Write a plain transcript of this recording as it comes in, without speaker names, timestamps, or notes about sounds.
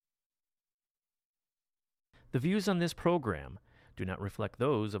The views on this program do not reflect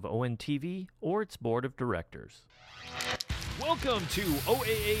those of ONTV or its board of directors. Welcome to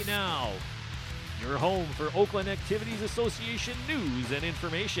OAA Now, your home for Oakland Activities Association news and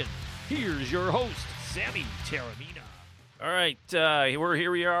information. Here's your host, Sammy Taramina. All right,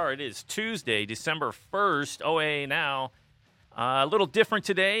 here we are. It is Tuesday, December 1st, OAA Now. A little different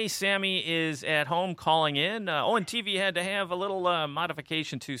today. Sammy is at home calling in. ONTV had to have a little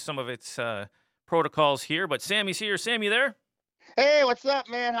modification to some of its protocols here, but Sammy's here. Sam, you there? Hey, what's up,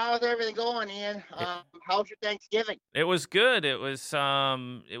 man? How's everything going, Ian? How's your Thanksgiving? It was good. It was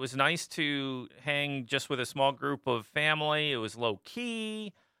nice to hang just with a small group of family. It was low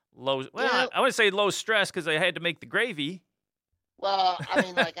key, low. Well, Yeah. I wouldn't say low stress because I had to make the gravy. Well, I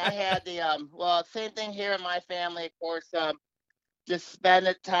mean, like I had the same thing here in my family, of course. Just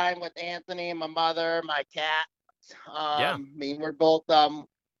spending time with Anthony and my mother, my cat. Yeah. I mean, we're both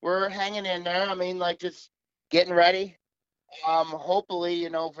we're hanging in there. I mean, like just getting ready. Hopefully,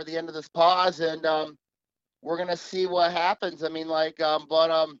 for the end of this pause, and we're gonna see what happens. I mean,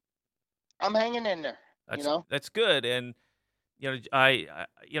 I'm hanging in there. That's good, and I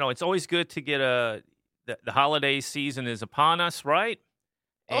it's always good to get the holiday season is upon us, right?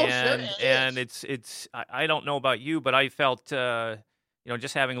 Oh, sure, And it is. it's I don't know about you, but I felt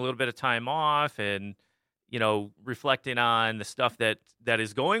just having a little bit of time off and reflecting on the stuff that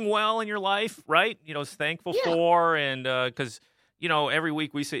is going well in your life, right? Is thankful Yeah. for, and because every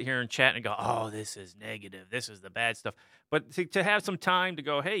week we sit here and chat and go, oh, this is negative, this is the bad stuff, but to have some time to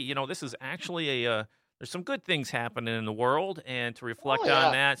go, hey, this is actually there's some good things happening in the world, and to reflect Oh, on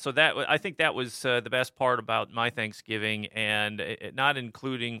yeah. that. So I think that was the best part about my Thanksgiving, and it not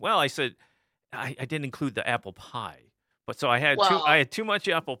including. Well, I said I didn't include the apple pie, but so I Well, had too much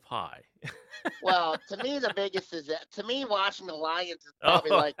apple pie. Well, to me, the biggest is that to me, watching the Lions is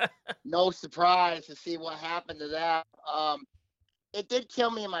probably Oh, like no surprise to see what happened to that. It did kill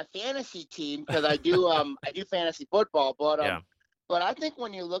me in my fantasy team because I do fantasy football, yeah. but I think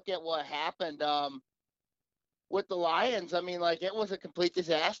when you look at what happened with the Lions, I mean, like it was a complete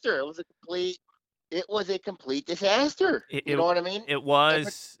disaster. It was a complete disaster. It, You it know what I mean? it If it,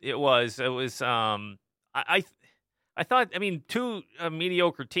 was it was it was I thought, I mean, two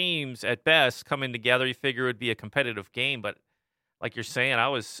mediocre teams at best coming together, you figure it would be a competitive game, but like you're saying, I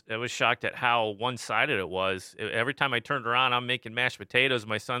was shocked at how one-sided it was. Every time I turned around, I'm making mashed potatoes.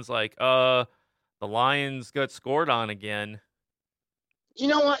 My son's like, the Lions got scored on again." you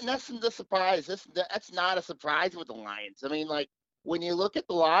know what? And that's the surprise. That's not a surprise with the Lions. I mean, like when you look at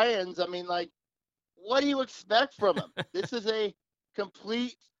the Lions, I mean, like what do you expect from them? This is a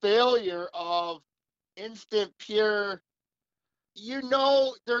complete failure of instant pure. You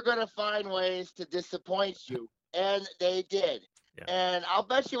know they're going to find ways to disappoint you, and they did. Yeah. And I'll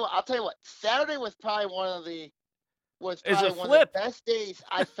bet you. I'll tell you what. Saturday was probably It's a one of the flip. best days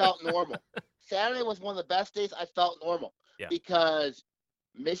I felt normal. Saturday was one of the best days I felt normal Yeah. because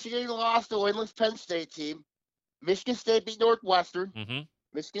Michigan lost to winless Penn State team. Michigan State beat Northwestern. Mhm.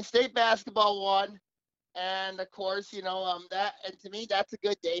 Michigan State basketball won. And of course, that, and to me, that's a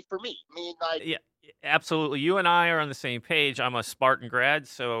good day for me. I mean, like, Yeah, absolutely. You and I are on the same page. I'm a Spartan grad,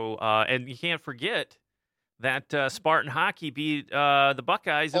 so and you can't forget that Spartan hockey beat the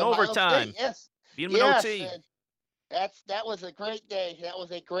Buckeyes in Ohio State, overtime. yes, Beat them in yes, OT. and that was a great day. That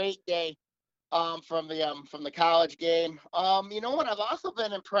was a great day. From the college game. You know what I've also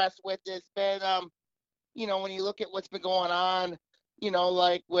been impressed with has been when you look at what's been going on,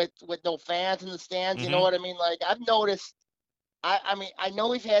 like with no fans in the stands. You know Mhm. what I mean? Like I've noticed. I mean, I know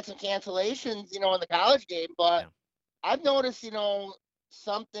we've had some cancellations, in the college game, but Yeah. I've noticed,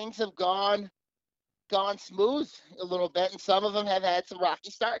 some things have gone smooth a little bit, and some of them have had some rocky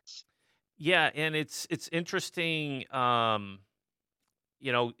starts. Yeah, and it's interesting.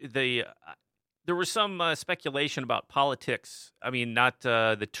 There was some speculation about politics. I mean, not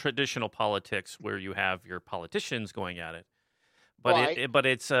the traditional politics where you have your politicians going at it, but Right.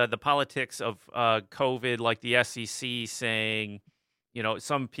 it's the politics of COVID, like the SEC saying,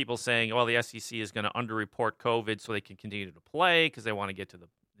 some people saying, well, the SEC is going to underreport COVID so they can continue to play because they want to get to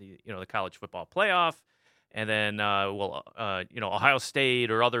the college football playoff, and then Ohio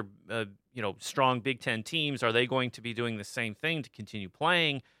State or other strong Big Ten teams, are they going to be doing the same thing to continue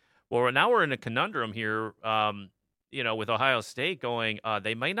playing? Well, now we're in a conundrum here. With Ohio State going,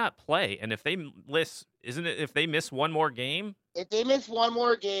 they might not play, and if they if they miss one more game? If they miss one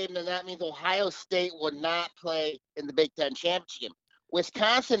more game, then that means Ohio State would not play in the Big Ten championship game.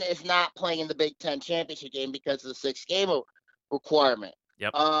 Wisconsin is not playing in the Big Ten championship game because of the 6 game requirement.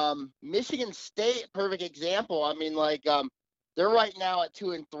 Yep. Michigan State, perfect example. I mean, like they're right now at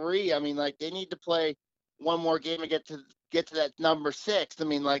 2-3. I mean, like they need to play one more game and get to that number 6. I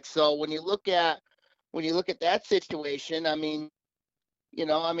mean, like, so when you look at that situation, I mean,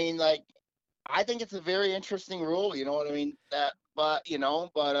 I mean, like, I think it's a very interesting rule. You know what I mean? But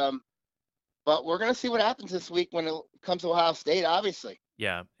we're gonna see what happens this week when it comes to Ohio State, obviously.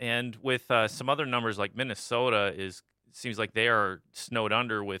 Yeah, and with some other numbers like Minnesota seems like they are snowed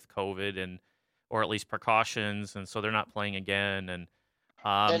under with COVID or at least precautions, and so they're not playing again. And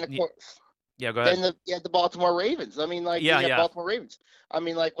Then of course, yeah, go ahead. the Baltimore Ravens. I mean, like, yeah, Baltimore Ravens. I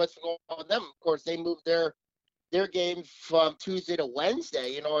mean, like, what's going on with them? Of course, they moved their game from Tuesday to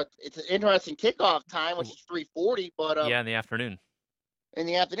Wednesday. It's an interesting kickoff time, which is 3:40, but yeah, in the afternoon. In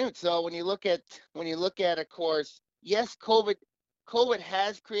the afternoon. So when you look at, of course, yes, COVID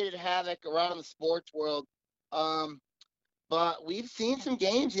has created havoc around the sports world, but we've seen some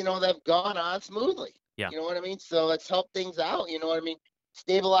games, that have gone on smoothly. Yeah. You know what I mean? So let's help things out. You know what I mean?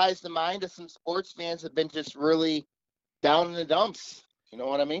 Stabilize the mind of some sports fans have been just really down in the dumps. You know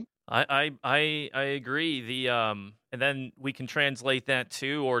what I mean? I agree. And then we can translate that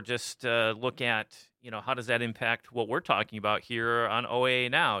too, or just look at how does that impact what we're talking about here on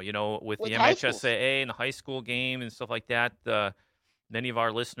OAA now? With the MHSAA and the high school game and stuff like that. Many of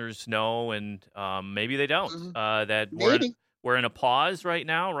our listeners know, and maybe they don't. That we're in a pause right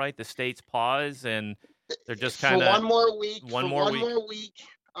now, right? The state's pause, and they're just kind of one more week. One more week.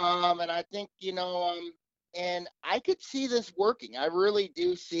 And I think and I could see this working. I really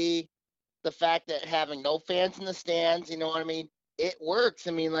do see the fact that having no fans in the stands, you know what I mean? It works.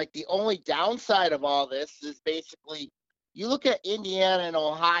 I mean, like, the only downside of all this is basically you look at Indiana and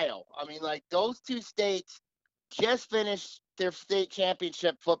Ohio. I mean, like, those two states just finished their state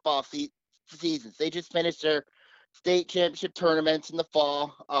championship football seasons. They just finished their state championship tournaments in the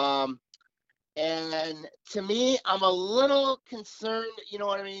fall. And to me, I'm a little concerned, you know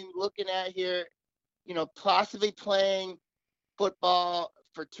what I mean, looking at here, possibly playing football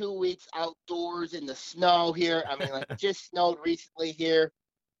for 2 weeks outdoors in the snow here. I mean, like, it just snowed recently here.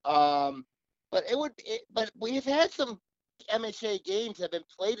 But we've had some MHA games that have been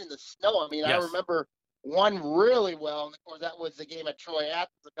played in the snow. I mean, yes. I remember one really well, and of course that was the game at Troy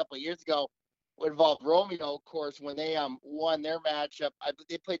Athens a couple of years ago. It involved Romeo, of course, when they won their matchup.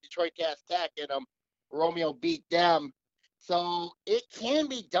 They played Detroit Cass Tech, and Romeo beat them. So it can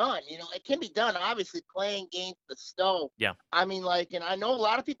be done. It can be done. Obviously, playing games in the snow. Yeah. I mean, like, and I know a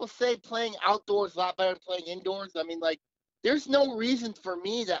lot of people say playing outdoors is a lot better than playing indoors. I mean, like, there's no reason for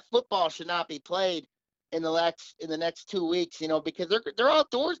me that football should not be played in the next 2 weeks. Because they're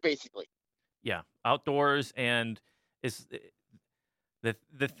outdoors basically. Yeah, outdoors, and is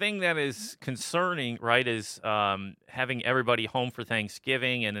the thing that is concerning, right? Is having everybody home for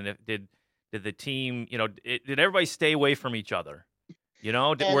Thanksgiving, and then did the team, did everybody stay away from each other?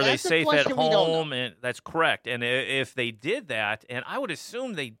 Were they safe at home? And that's correct. And if they did that, and I would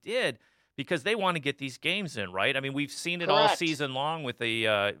assume they did, because they want to get these games in, right? I mean, we've seen it all season long with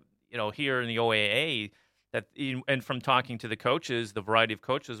the, here in the OAA, and from talking to the coaches, the variety of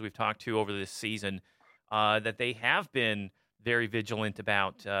coaches we've talked to over this season, that they have been very vigilant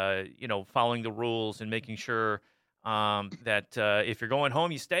about, following the rules and making sure that if you're going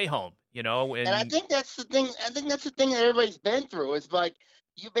home, you stay home. And I think that's the thing. I think that's the thing that everybody's been through. Is like,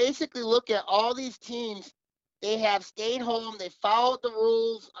 you basically look at all these teams. They have stayed home. They followed the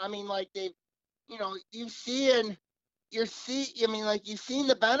rules. I mean, like, you've seen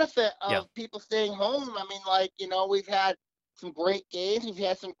the benefit of people staying home. I mean, like, we've had some great games. We've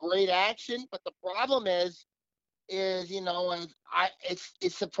had some great action. But the problem is it's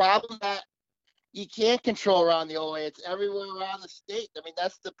the problem that you can't control around the OA. It's everywhere around the state. I mean,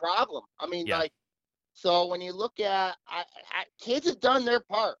 that's the problem. I mean, so when you look at, kids have done their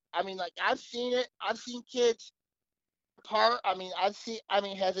part. I mean, like, I've seen it. I've seen kids part. I mean,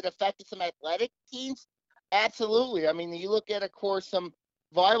 has it affected some athletic teams? Absolutely. I mean, you look at, of course, some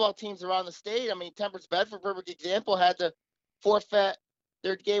volleyball teams around the state. I mean, Temperance Bedford, perfect example, had to forfeit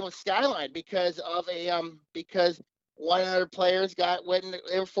their game with Skyline because one of their players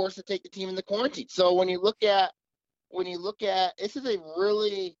they were forced to take the team into quarantine. So when you look at this is a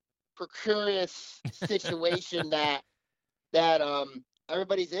really precarious situation that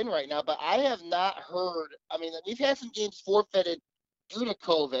everybody's in right now. But I have not heard. I mean, we've had some games forfeited due to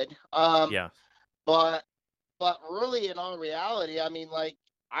COVID. But really, in all reality, I mean, like,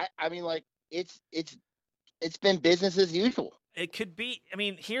 it's been business as usual. It could be. I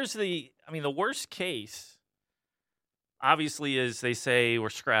mean, the worst case, obviously, is they say we're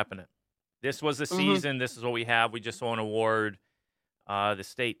scrapping it. This was the season. This is what we have. We just want to award the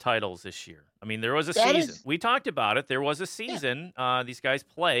state titles this year. I mean, there was a That season. is, We talked about it. There was a yeah. season. These guys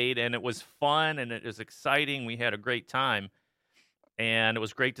played, and it was fun, and it was exciting. We had a great time, and it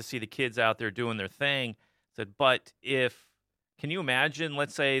was great to see the kids out there doing their thing. Said, but can you imagine?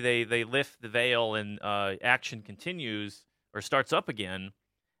 Let's say they lift the veil and action continues or starts up again,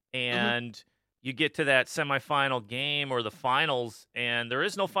 Mhm. and you get to that semifinal game or the finals, and there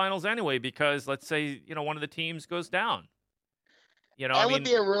is no finals anyway because let's say one of the teams goes down. I That would mean,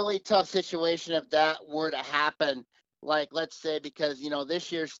 be a really tough situation if that were to happen. Like, let's say, because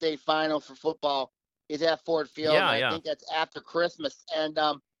this year's state final for football is at Ford Field, and yeah, I yeah, think that's after Christmas. And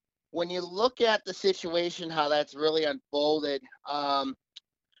when you look at the situation, how that's really unfolded, and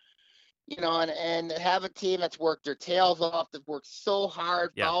have a team that's worked their tails off, that worked so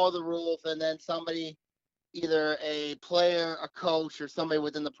hard, yeah. follow the rules, and then somebody, either a player, a coach, or somebody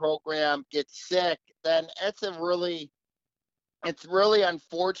within the program gets sick, then it's really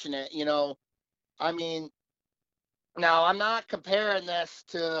unfortunate. I mean, now I'm not comparing this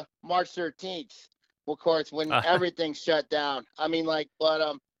to March 13th, of course, when everything shut down. I mean,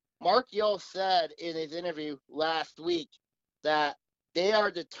 but Mark Yo said in his interview last week that they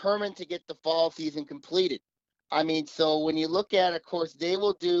are determined to get the fall season completed. I mean, so when you look at it, of course, they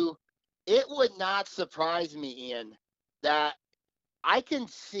will do. It would not surprise me, Ian, that I can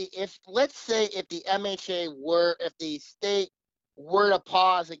see, if, let's say, if if the state were to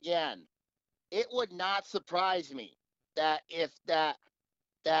pause again, it would not surprise me that if that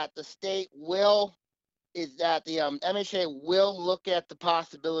the state will is that the MHA will look at the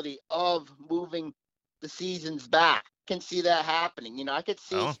possibility of moving the seasons back. I can see that happening. I could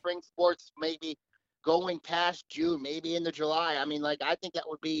see Oh, spring sports maybe going past June, maybe into July. I mean, I think it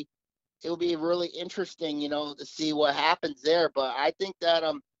would be really interesting, to see what happens there. But I think that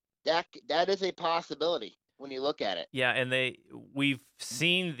that is a possibility when you look at it. yeah, and we've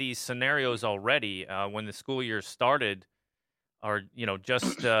seen these scenarios already when the school year started, or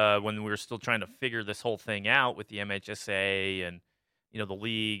just when we were still trying to figure this whole thing out with the MHSA and the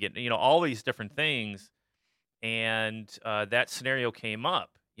league and all these different things, and that scenario came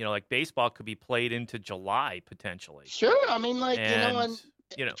up. Like baseball could be played into July potentially, Sure, I mean, and and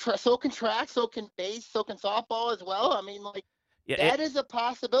you know, so can track, so can base, so can softball as well. I mean, yeah, that is a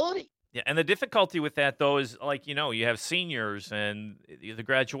possibility. yeah, and the difficulty with that though is like you have seniors and the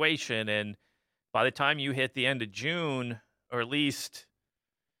graduation, and by the time you hit the end of June, or at least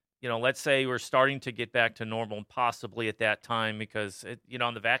let's say we're starting to get back to normal, possibly at that time, because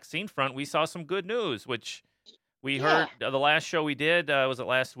on the vaccine front, we saw some good news, which we Yeah, heard the last show we did was it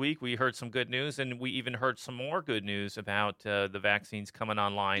last week? We heard some good news, and we even heard some more good news about the vaccines coming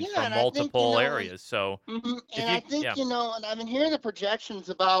online yeah, from and I think multiple areas. So if and you, I think yeah, and I've been hearing the projections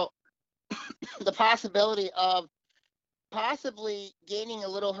about the possibility of possibly gaining a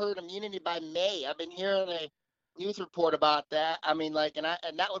little herd immunity by May. I've been hearing a news report about that. I mean, and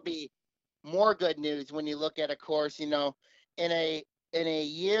that would be more good news when you look at, of course, in a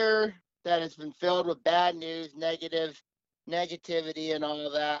year that has been filled with bad news, negativity, and all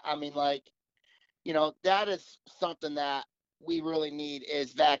of that. I mean, that is something that we really need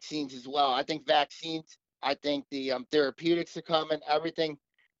is vaccines as well. I think vaccines. I think the therapeutics are coming. Everything's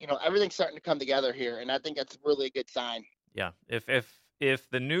starting to come together here, and I think that's really a good sign. yeah, if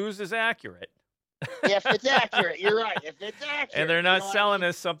the news is accurate. If it's accurate, you're right. If it's And accurate, they're you not know what I selling mean?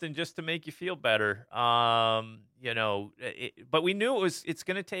 us something just to make you feel better. But we knew it's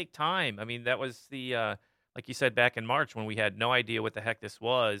going to take time. I mean, that was the like you said back in March when we had no idea what the heck this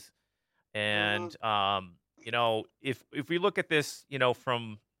was. Hmm. And if we look at this,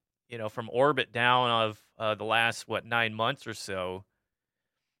 from orbit down of the last 9 months or so,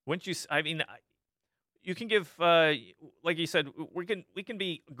 wouldn't you? I mean, you can give like you said, we can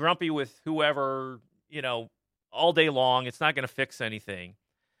be grumpy with whoever all day long. It's not going to fix anything.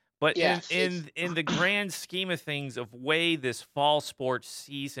 But in Yes, in in the grand scheme of things, of way this fall sports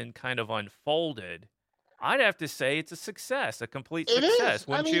season kind of unfolded, I'd have to say it's a success, a complete it is. success,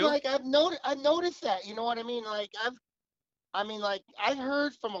 I wouldn't mean, you? I've noticed that. You know what I mean? I've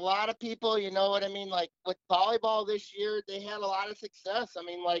heard from a lot of people. You know what I mean? Like with volleyball this year, they had a lot of success. I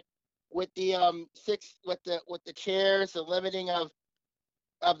mean, with the with the chairs, the limiting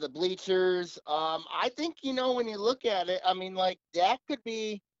of the bleachers. I think when you look at it, I mean, that could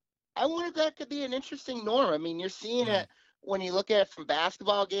be. I wonder if that could be an interesting norm. I mean, you're seeing Mm, it when you look at it from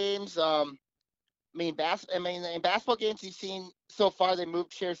basketball games. I mean, in basketball games you've seen so far, they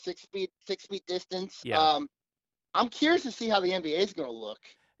moved chairs 6 feet distance. yeah, I'm curious to see how the NBA is going to look.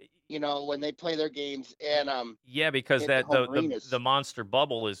 When they play their games Y- and yeah, because in the that home the arenas. monster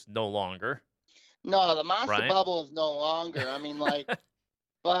bubble is no longer No, the monster right. bubble is no longer. I mean,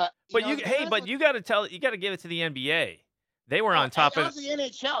 But But to be honest with you got to give it to the NBA. They were oh, on and top of also the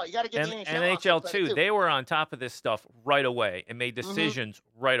NHL. You got to give the and NHL also NHL credit too. too. They were on top of this stuff right away and made Hmm. decisions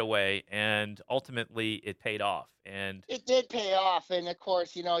right away, and ultimately it paid off. And It did pay off, and of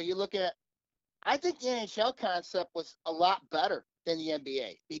course, you look at. I think the NHL concept was a lot better than the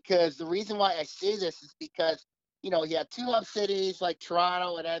NBA because the reason why I say this is because you have two hub cities like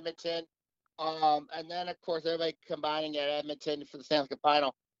Toronto and Edmonton, and then of course everybody combining at Edmonton for the Stanley Cup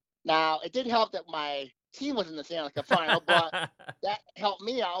final. Now it did help that my team was in the Stanley Cup final, but that helped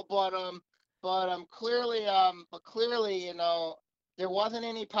me out. But clearly, there wasn't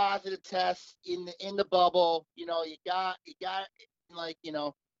any positive tests in the bubble. You got like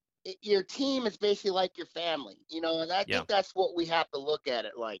your team is basically like your family, and I yeah. think that's what we have to look at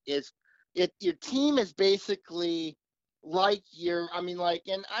it like is your team is basically like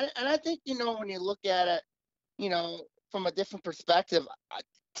and I think when you look at it, from a different perspective,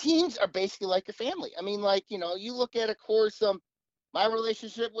 teams are basically like your family. I mean, you look at, of course, my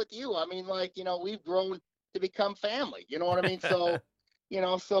relationship with you. I mean, we've grown to become family. You know what I mean?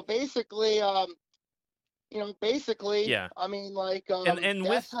 So basically, Yeah. I mean, And with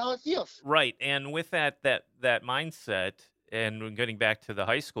that's how it feels. right, and with that mindset, and getting back to the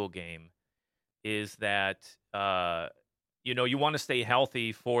high school game, is that you want to stay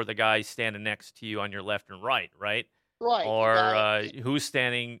healthy for the guys standing next to you on your left and right, Right. You or got it. who's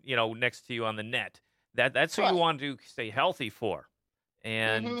standing next to you on the net. That's who you Right. want to stay healthy for,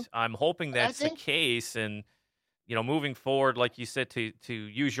 and Hmm. I'm hoping I that's the think. case. And moving forward, like you said, to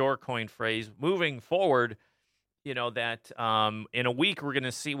use your coin phrase, moving forward, that in a week we're going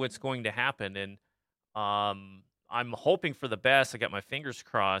to see what's going to happen, and I'm hoping for the best. I got my fingers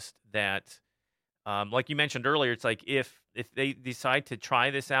crossed that, like you mentioned earlier, it's like if they decide to try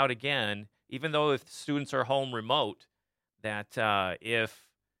this out again, even though if students are home remote, that if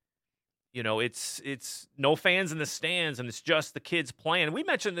it's no fans in the stands and it's just the kids playing. We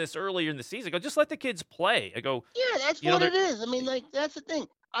mentioned this earlier in the season. I go, just let the kids play. I go, Yeah, that's what they're it is. I mean, that's the thing.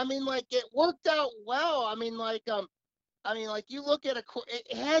 I mean, it worked out well. I mean, you look at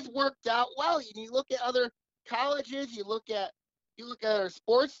it has worked out well. You look at other colleges. You look at other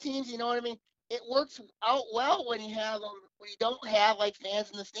sports teams. You know what I mean? It works out well when when you don't have like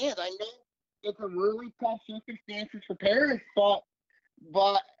fans in the stands. I know it's a really tough circumstances for parents,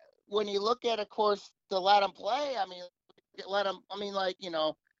 but when you look at, of course, to let them play, I mean, let them. I mean,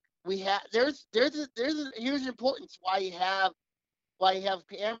 we have there's a huge importance why you have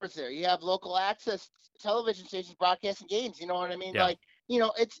cameras there. You have local access television stations broadcasting games. You know what I mean? yeah.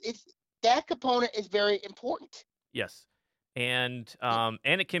 It's that component is very important. Yes, and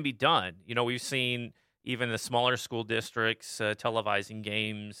it can be done. We've seen even the smaller school districts televising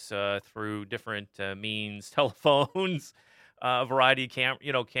games through different means, telephones, a variety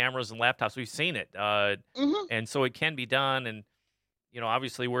of cameras and laptops. We've seen it, Hmm. and so it can be done. And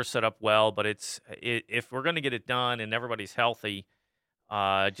obviously we're set up well, but if we're going to get it done and everybody's healthy,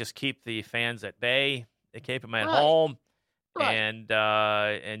 just keep the fans at bay, keep them at Right, home, right.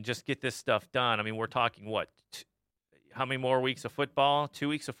 and just get this stuff done. I mean, we're talking what? How many more weeks of football? 2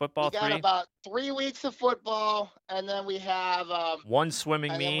 weeks of football? We got 3? about 3 weeks of football, and then we have One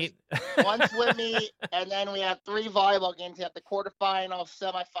swimming and then we meet. one swim meet, and then we have three volleyball games. You have the quarterfinal,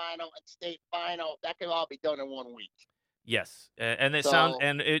 semifinal, and state final. That can all be done in 1 week. Yes, and it sounds So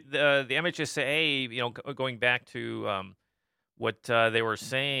and the MHSAA, going back to what they were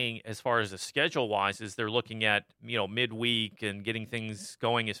saying as far as the schedule wise, is they're looking at midweek and getting things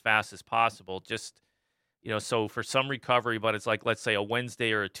going as fast as possible. Just so for some recovery, but it's like, let's say a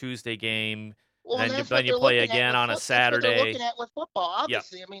Wednesday or a Tuesday game, well, and that's then what you they're play looking at again with on a that's what they're Saturday. looking at with football. Yep.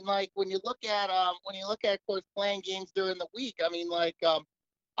 Obviously, I mean, when you look at, of course, playing games during the week. I mean,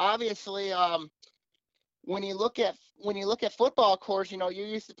 obviously, when you look at football, of course, you're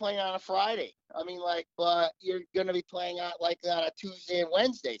used to playing on a Friday. I mean, but you're going to be playing on a Tuesday and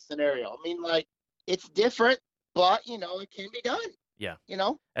Wednesday scenario. I mean, it's different, but it can be done. Yeah. You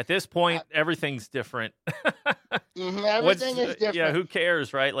know, At this uh, point, everything's different. everything is Yeah, different. who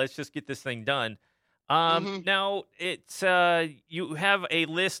cares, right? Let's just get this thing done. Hmm. Now it's you have a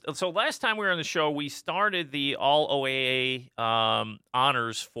list. So last time we were on the show, we started the all OAA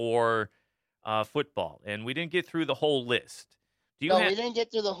honors for football, and we didn't get through the whole list. Do you No, have? we didn't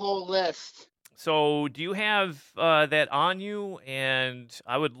get through the whole list. So do you have that on you? And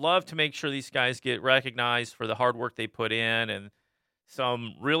I would love to make sure these guys get recognized for the hard work they put in, and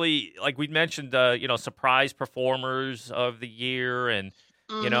some really, like we mentioned, surprise performers of the year, and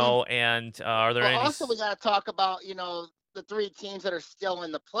Hmm. are there But any? also, we got to talk about the three teams that are still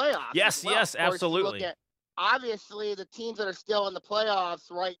in the playoffs as Yes, well. yes, Of course, you look absolutely. at obviously the teams that are still in the playoffs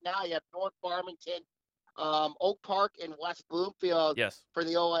right now, you have North Farmington, Oak Park, and West Bloomfield Yes. for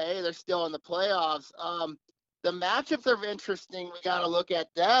the OAA. They're still in the playoffs. The matchups are interesting. We got to look at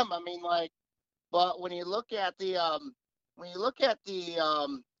them. I mean, like, but when you look at the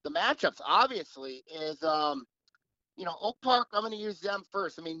matchups, obviously is Oak Park. I'm going to use them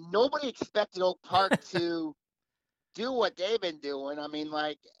first. I mean, nobody expected Oak Park to do what they've been doing. I mean,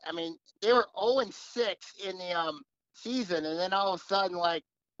 they were 0-6 in the season, and then all of a sudden, like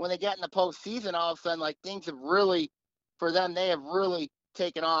when they get in the postseason, all of a sudden, like things have really, for them, they have really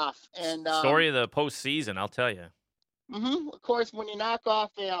taken off. And story of the postseason, I'll tell you. Of course, when you knock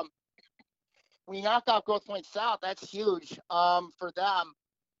off Grosse Pointe South, that's huge for them.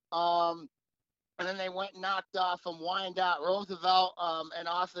 And then they went and knocked off Wyandotte Roosevelt, and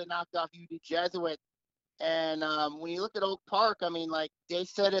also they knocked off UD Jesuit. And when you look at Oak Park, I mean, like they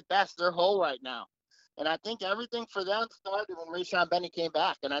said it best, they're whole right now. And I think everything for them started when Rayshawn Benny came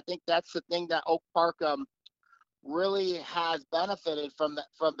back. And I think that's the thing that Oak Park really has benefited from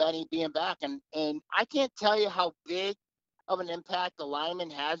Benny being back. And I can't tell you how big of an impact the lineman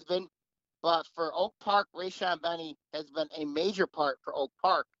has been, but for Oak Park, Rayshawn Benny has been a major part for Oak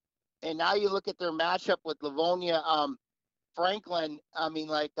Park. And now you look at their matchup with Livonia Franklin. I mean,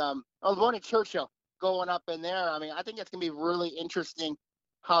 like Livonia Churchill going up in there. I mean, I think it's gonna be really interesting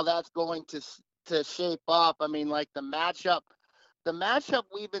how that's going to shape up. I mean, like the matchup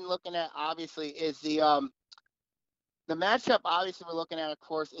we've been looking at obviously is the matchup obviously we're looking at, of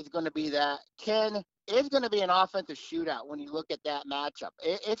course, is going to be that it's going to be an offensive shootout when you look at that matchup.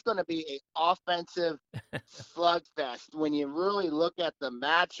 It's going to be an offensive slugfest when you really look at the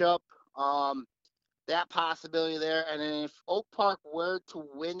matchup. That possibility there. And then if Oak Park were to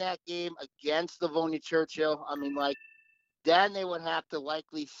win that game against Livonia Churchill, I mean, like, then they would have to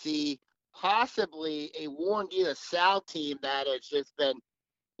likely see possibly a Warren D. LaSalle team that has just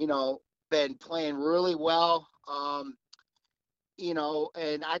been playing really well. And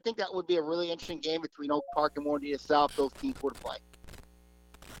I think that would be a really interesting game between Oak Park and Warren D. LaSalle if those teams were to play.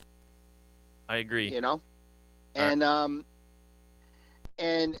 I agree. And I'm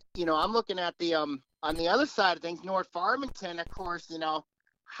looking at the on the other side of things, North Farmington, of course,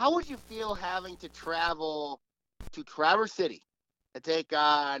 how would you feel having to travel to Traverse City to take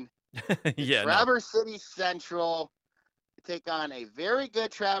on Traverse City Central, to take on a very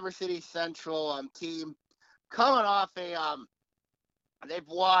good Traverse City Central team coming off they've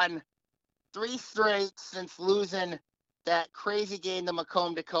won 3 straight since losing that crazy game to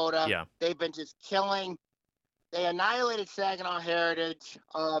Macomb, Dakota. Yeah. They've been just killing. They annihilated Saginaw Heritage,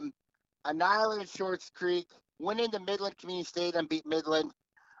 annihilated Shorts Creek, went into Midland Community Stadium and beat Midland.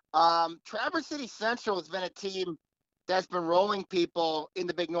 Traverse City Central has been a team that's been rolling people in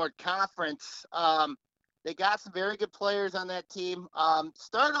the Big North Conference. They got some very good players on that team.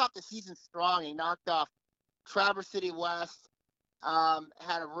 Started off the season strong. He knocked off Traverse City West.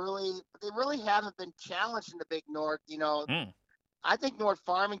 They really haven't been challenged in the Big North. I think North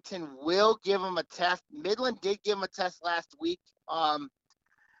Farmington will give them a test. Midland did give them a test last week.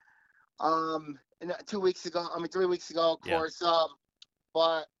 3 weeks ago, of course.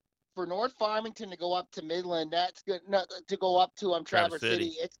 But for North Farmington to go up to Midland, that's good. No, to go up to Traverse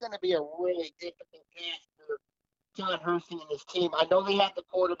City, it's going to be a really difficult task for John Hersey and his team. I know they have the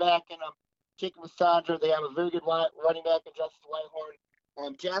quarterback and Jacob Sandra. They have a very good running back in Justice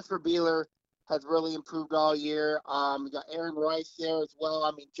Whitehorn. Jasper Beeler has really improved all year. We got Aaron Rice there as well.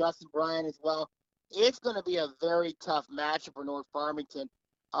 I mean, Justin Bryan as well. It's going to be a very tough matchup for North Farmington.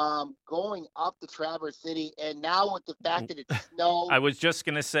 Going up to Traverse City, and now with the fact that it's snow. I was just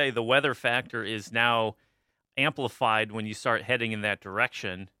going to say the weather factor is now amplified when you start heading in that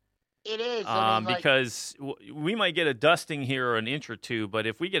direction. It is. Because we might get a dusting here or an inch or two, but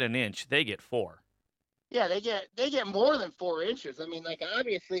if we get an inch, they get 4. Yeah, they get more than 4 inches. I mean, like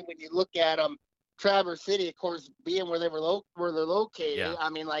obviously when you look at Traverse City, of course, being where they're located. Yeah. I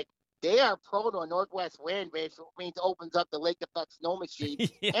mean, like they are prone to a northwest wind, which means it opens up the lake effect snow machine.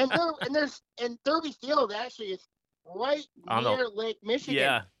 Yeah. And Derby Field actually is right near Lake Michigan.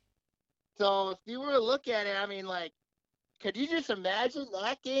 Yeah. So if you were to look at it, I mean, like, could you just imagine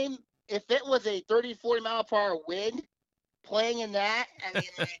that game if it was a 30, 40 mile per hour wind playing in that? I mean,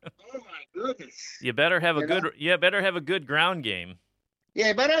 like, oh my goodness! You better have a good ground game.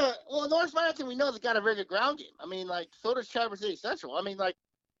 Yeah, but North Farmington, we know they've got a very good ground game. I mean, like, so does Traverse City Central. I mean, like,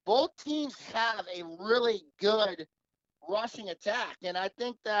 both teams have a really good rushing attack, and I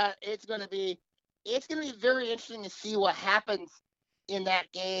think that it's going to be very interesting to see what happens in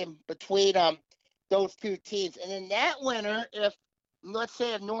that game between those two teams. And then that winner, if let's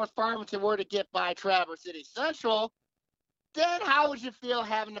say if North Farmington were to get by Traverse City Central, then how would you feel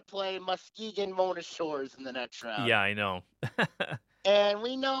having to play Muskegon Mona Shores in the next round? Yeah, I know. And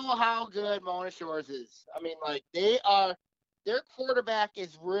we know how good Mona Shores is. I mean, like their quarterback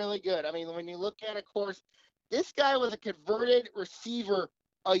is really good. I mean, when you look at, of course, this guy was a converted receiver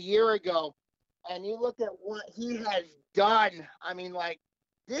a year ago, and you look at what he has done. I mean, like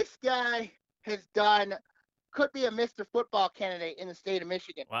this guy has done could be a Mr. Football candidate in the state of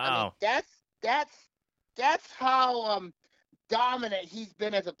Michigan. I mean, Wow. that's how dominant he's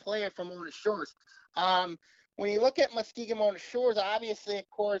been as a player for Mona Shores. When you look at Muskegon Mona Shores, obviously, of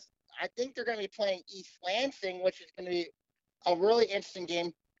course, I think they're going to be playing East Lansing, which is going to be a really interesting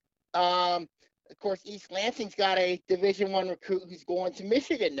game. Of course, East Lansing's got a Division I recruit who's going to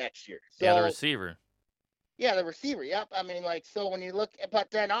Michigan next year. So, Yeah, the receiver. Yeah, the receiver. Yep. I mean, like, so when you look, but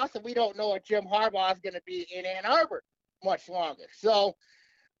then also we don't know if Jim Harbaugh is going to be in Ann Arbor much longer. So,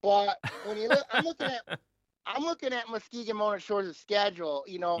 but when you look, I'm looking at Muskegon Mona Shores' schedule,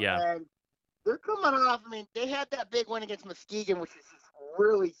 Yeah. and they're coming off. I mean, they had that big win against Muskegon, which is just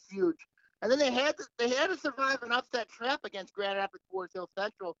really huge, and then they had to survive an upset trap against Grand Rapids Forest Hill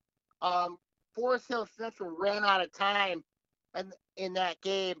Central. Forest Hill Central ran out of time and in that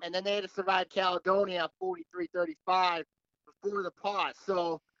game, and then they had to survive Caledonia 43-35 before the pause.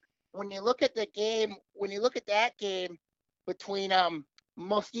 So when you look at that game between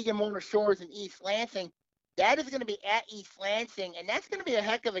Muskegon Mona Shores and East Lansing, that is going to be at East Lansing, and that's going to be a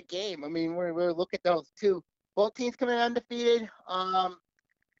heck of a game. I mean, we're look at those two. Both teams coming undefeated. I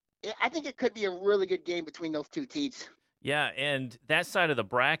think it could be a really good game between those two teams. Yeah, and that side of the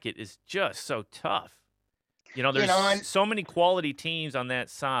bracket is just so tough. There's so many quality teams on that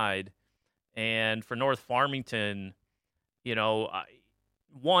side, and for North Farmington,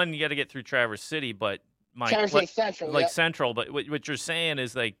 one, you got to get through Traverse City, but Central. But what you're saying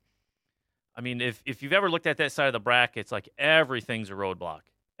is like, I mean, if you've ever looked at that side of the bracket, it's like everything's a roadblock.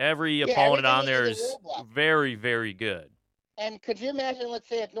 Every opponent on there is very, very good. And could you imagine, let's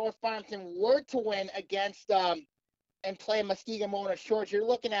say, if North Farmington were to win against and play Muskegon Mona Shores, you're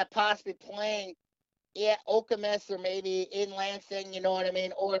looking at possibly playing Okemos or maybe in Lansing, you know what I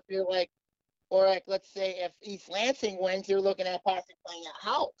mean? Or if you're let's say if East Lansing wins, you're looking at possibly playing at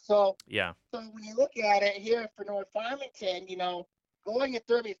Howe. So yeah. So when you look at it here for North Farmington, going at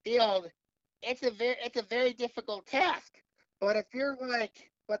Thurby Field, it's a very difficult task. But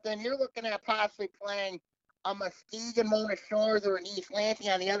then you're looking at possibly playing a Muskegon Mona Shores or an East Lansing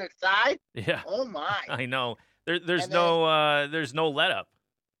on the other side. Yeah. Oh my. I know. There's no let up.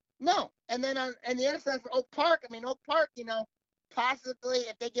 No. And then on the other side for Oak Park, possibly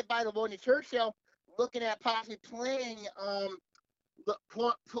if they get by the Bonnie Churchill, looking at possibly playing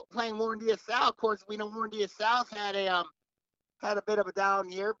Warren DeSalle. Of course, we know Warren DeSalle's had a bit of a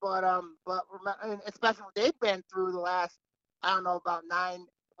down year, but especially what they've been through the last 10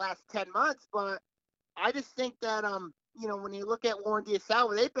 months. But I just think that when you look at Warren DeSalle,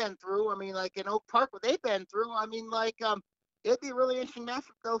 what they've been through, I mean, like in Oak Park, what they've been through, I mean, like it'd be a really interesting match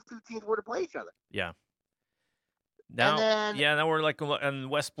if those two teams were to play each other. Yeah. Now we're like on the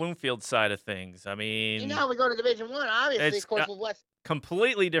West Bloomfield side of things. I mean, we go to Division I, obviously, of course, with West.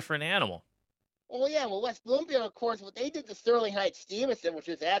 Completely different animal. Well, yeah, West Bloomfield, of course, what they did to Sterling Heights Stevenson, which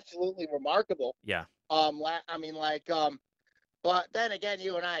is absolutely remarkable. Yeah. But then again,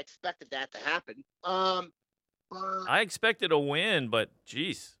 you and I expected that to happen. I expected a win, but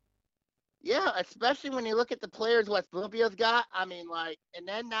geez. Yeah, especially when you look at the players West Bloomfield's got. I mean, like, and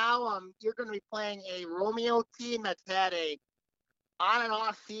then now you're going to be playing a Romeo team that's had a on and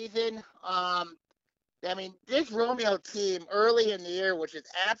off season. I mean, this Romeo team early in the year, which is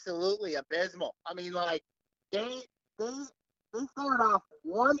absolutely abysmal. I mean, like, they started off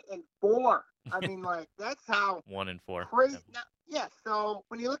 1-4. I mean, like, that's how 1-4. Crazy. Yeah. So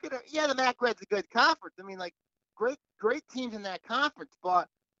when you look at it, the MAC Red's a good conference. I mean, like, great teams in that conference. But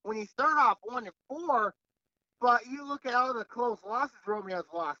when you start off 1-4, but you look at all the close losses Romeo's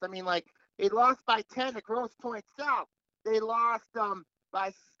lost. I mean, like, they lost by 10 to Grosse Pointe South. They lost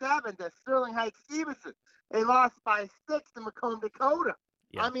by 7 to Sterling Heights Stevenson. They lost by 6 to Macomb Dakota.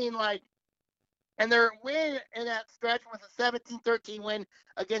 Yeah. I mean, like, and their win in that stretch was a 17-13 win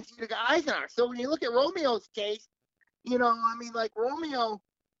against Utica Eisenhower. So when you look at Romeo's case, I mean, like, Romeo,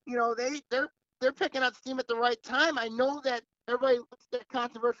 they're picking up steam at the right time. I know that everybody looks at that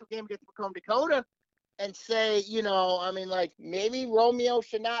controversial game against Macomb Dakota and say, I mean, like, maybe Romeo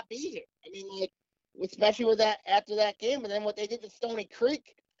should not be here. I mean, like, especially with that after that game, and then what they did to Stony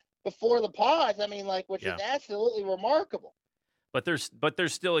Creek before the pause. I mean, like, which is absolutely remarkable. But they're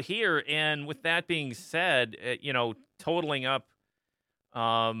still here, and with that being said, totaling up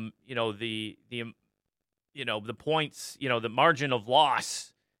the points, the margin of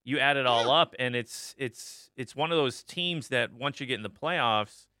loss, you add it all Yeah, up, and it's one of those teams that once you get in the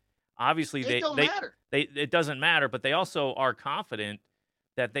playoffs, obviously it don't matter. it doesn't matter, but they also are confident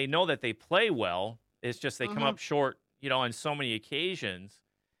that they know that they play well. It's just they come Hmm. up short, on so many occasions.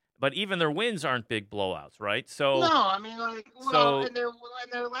 But even their wins aren't big blowouts, right? No, So I mean, like, well, so in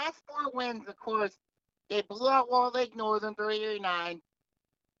their last 4 wins, of course, they blew out Wall Lake Northern 3-9.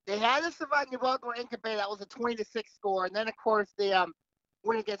 They had to survive New Baltimore Incapay. That was a 20-6 score, and then of course the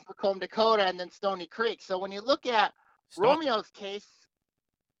win against Macomb Dakota and then Stony Creek. So when you look at Stone, Romeo's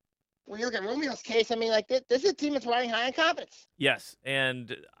case, I mean, like this is a team that's riding high in confidence. yes,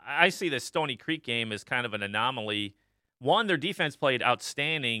 and I see the Stony Creek game as kind of an anomaly. One, their defense played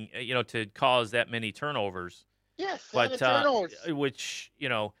outstanding, to cause that many turnovers. Yes, But 7 turnovers. which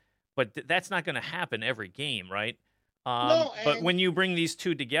that's not going to happen every game, right? No, But and when you bring these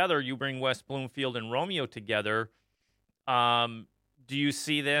two together, you bring West Bloomfield and Romeo together. Do you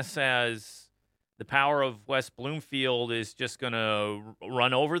see this as the power of West Bloomfield is just going to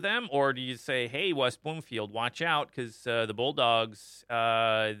run over them, or do you say, "Hey, West Bloomfield, watch out, because the Bulldogs,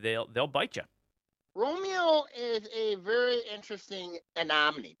 they'll bite you"? Romeo is a very interesting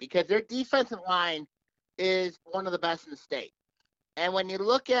anomaly because their defensive line is one of the best in the state. And when you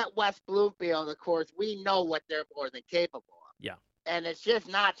look at West Bloomfield, of course, we know what they're more than capable of. Yeah, And it's just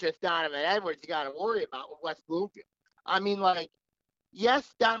not just Donovan Edwards you got to worry about with West Bloomfield. I mean, like,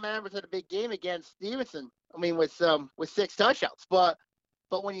 yes, Donovan Edwards had a big game against Stevenson. I mean, with 6 touchdowns. But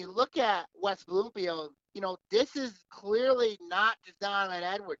when you look at West Bloomfield, this is clearly not just Donovan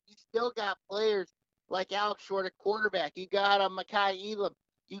Edwards. You still got players like Alex Short at quarterback. You got a Makai Elam.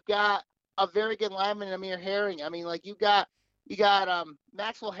 You got a very good lineman, Amir Herring. I mean, like you got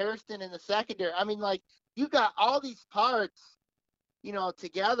Maxwell Harrison in the secondary. I mean, like you got all these parts,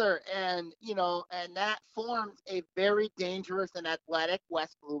 together, and that forms a very dangerous and athletic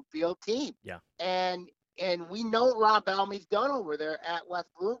West Bloomfield team. yeah. And we know what Rob Bellamy's done over there at West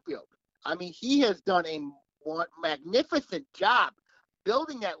Bloomfield. I mean, he has done a magnificent job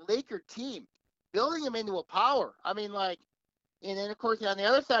building that Laker team, building them into a power. I mean, like, and then of course on the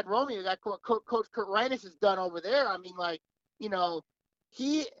other side, Romeo, you got Coach Kurt Reines has done over there. I mean, like, you know,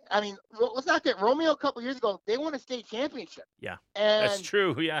 let's not get Romeo a couple years ago. They won a state championship. Yeah, that's And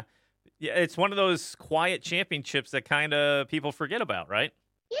true. Yeah, yeah. It's one of those quiet championships that kind of people forget about, right?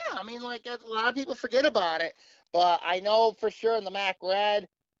 yeah, I mean, like, a lot of people forget about it, but I know for sure in the MAC Red,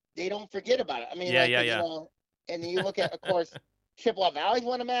 they don't forget about it. I mean, Yeah, like, yeah, 'cause, yeah. and you look at, of course, Chippewa Valley's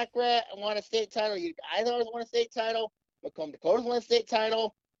won a MAC Red, won a state title. You Eisenhower's won a state title. Macomb Dakota's won a state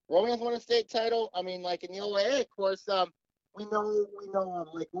title. Romeo's won a state title. I mean, like in the OAA, of course, we know,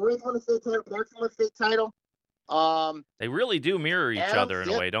 like Warriors won a state title. Clarkson won a state title. Um, They really do mirror each Adams, other in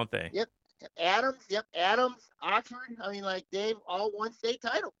a yep, way, don't they? yep. Adams, Oxford. I mean, like they've all won state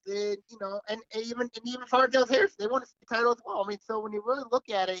titles. And even Fardell Harris, they won a state title as well. I mean, so when you really look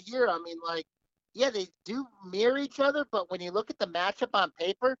at it here, I mean, like, yeah, they do mirror each other, but when you look at the matchup on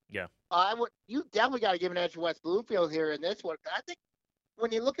paper, Yeah. you definitely got to give an edge to West Bloomfield here in this one. I think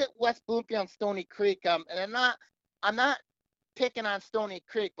when you look at West Bloomfield and Stony Creek, and I'm not picking on Stony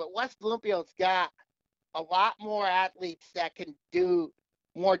Creek, but West Bloomfield's got a lot more athletes that can do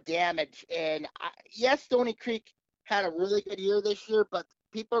more damage. And yes, Stony Creek had a really good year this year, but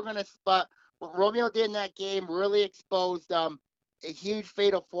people are gonna. But what Romeo did in that game really exposed a huge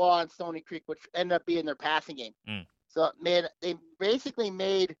fatal flaw in Stony Creek, which ended up being their passing game. Mm. So man, they basically,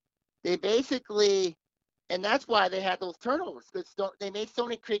 and that's why they had those turnovers because they made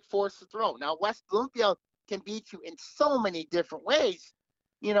Stony Creek force to throw. Now West Bloomfield can beat you in so many different ways,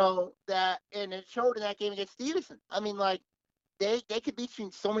 and it showed in that game against Stevenson. I mean, like they could beat you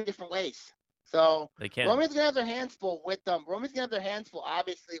in so many different ways. So They can. Romeo's gonna have their hands full with them. Romeo's gonna have their hands full,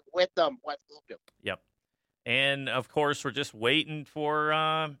 obviously, with them. West Bloomfield. Yep. And of course, we're just waiting for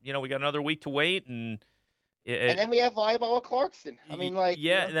we got another week to wait, and And then we have volleyball at Clarkston. I mean, like,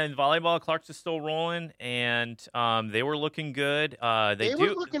 yeah. And then volleyball Clark's is still rolling, and they were looking good. they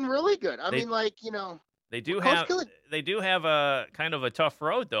were looking really good. I they- mean, like, They do Coach have Kelly- they do have a kind of a tough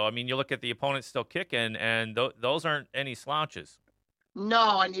road, though. I mean, you look at the opponents still kicking, and those aren't any slouches.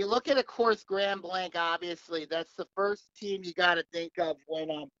 No, and you look at, of course, Grand Blanc. Obviously, that's the first team you got to think of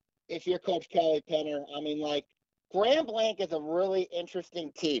when if you're Coach Kelly Penner. I mean, like, Grand Blanc is a really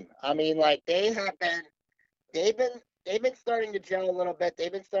interesting team. I mean, like, they've been starting to gel a little bit.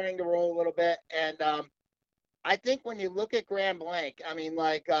 They've been starting to roll a little bit, and I think when you look at Grand Blanc, I mean,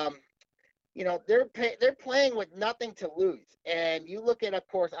 like, they're playing with nothing to lose, and you look at, of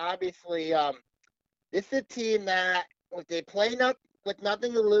course, obviously, this is a team that if they play with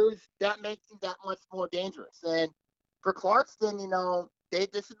nothing to lose, that makes them that much more dangerous. And for Clarkston, this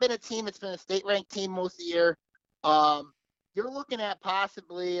has been a team that's been a state ranked team most of the year. You're looking at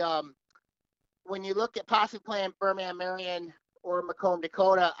possibly when you look at possibly playing Birmingham Marion or Macomb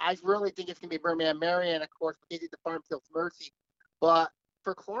Dakota, I really think it's going to be Birmingham Marion, of course, but they did the Farm Fields Mercy. But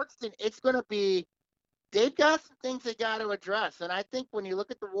for Clarkston, it's going to be, they've got some things they got to address. And I think when you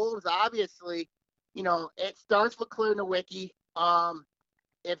look at the Wolves, obviously, it starts with Claire Nowicki.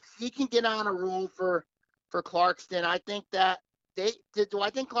 If she can get on a roll for Clarkston, I think that do I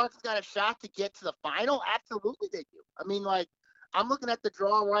think Clarkston's got a shot to get to the final? Absolutely they do. I mean, like, I'm looking at the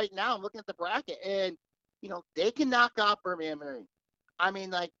draw right now. I'm looking at the bracket, and they can knock out Birmingham Marion. I mean,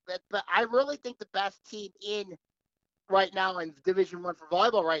 like, but I really think the best team in right now in Division One for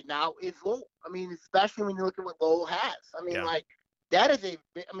volleyball right now is Lowell. I mean, especially when you look at what Lowell has. I mean, like, that is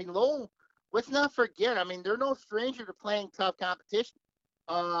Lowell. Let's not forget. I mean, they're no stranger to playing tough competition.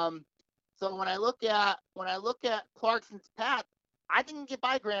 So when I look at Clarkston's path, I think they can get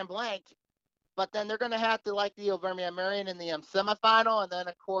by Grand Blanc. But then they're going to have to, like the Birmingham Marion in the semifinal. And then,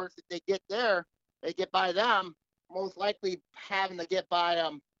 of course, if they get there, they get by them, most likely having to get by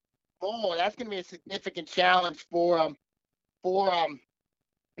Lowell. That's going to be a significant challenge for the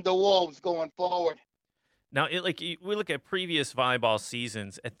Wolves going forward. Now, we look at previous volleyball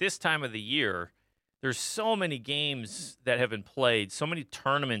seasons. At this time of the year, there's so many games that have been played, so many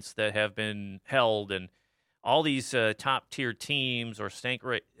tournaments that have been held, and all these top-tier teams or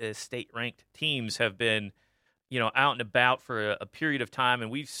state-ranked teams have been, out and about for a period of time,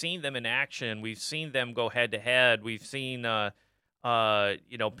 and we've seen them in action. We've seen them go head-to-head. We've seen,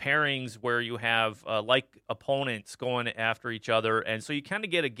 pairings where you have like opponents going after each other, and so you kind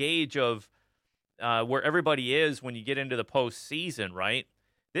of get a gauge of where everybody is when you get into the postseason, right?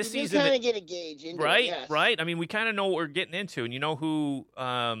 This season, you kind of get a gauge into right, it, yes. Right. I mean, we kind of know what we're getting into, and who,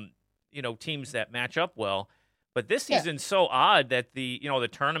 teams that match up well. But this season's so odd that the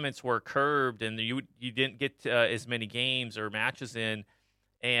tournaments were curbed, and you didn't get as many games or matches in.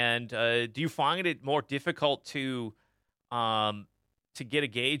 And do you find it more difficult to get a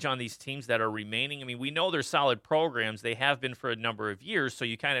gauge on these teams that are remaining? I mean, we know they're solid programs; they have been for a number of years, so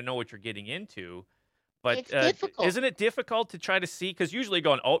you kind of know what you're getting into. But it's difficult. Isn't it difficult to try to see? Because usually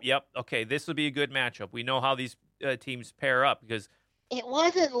going, oh, yep, okay, this would be a good matchup. We know how these teams pair up because it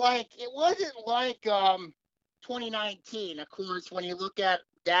wasn't like 2019. Of course, when you look at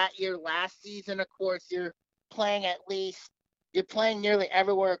that year last season, of course, you're playing nearly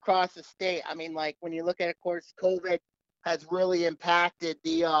everywhere across the state. I mean, like when you look at, of course, COVID has really impacted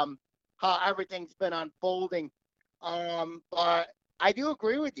the how everything's been unfolding. But I do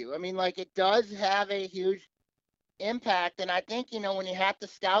agree with you. I mean, like, it does have a huge impact. And I think, when you have to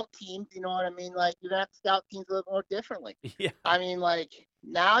scout teams, you know what I mean? Like, you're going to have to scout teams a little more differently. Yeah. I mean, like,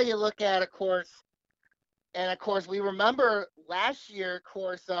 now you look at, of course, we remember last year, of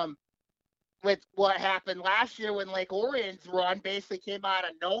course, with what happened last year when Lake Orion's run basically came out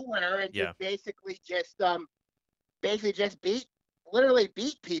of nowhere and just basically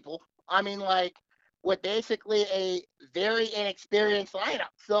beat people. I mean, like, with basically a very inexperienced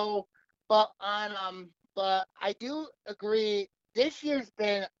lineup. So, but I do agree. This year's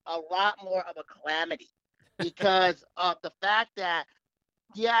been a lot more of a calamity because of the fact that,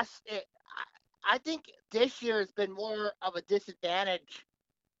 I think this year has been more of a disadvantage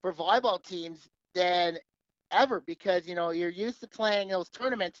for volleyball teams than ever because, you're used to playing those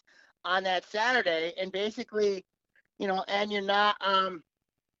tournaments on that Saturday and basically, and you're not, and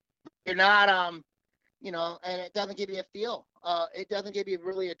it doesn't give you a feel. It doesn't give you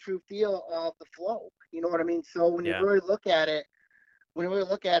really a true feel of the flow. You know what I mean? So when you really look at it,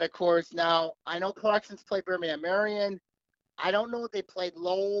 of course, now I know Clarkston's played Birmingham Marion. I don't know if they played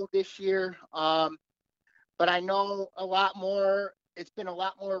Lowell this year, but I know a lot more. It's been a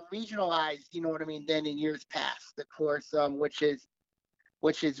lot more regionalized, you know what I mean, than in years past, of course, which is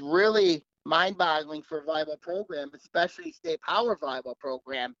really mind-boggling for a volleyball program, especially state power volleyball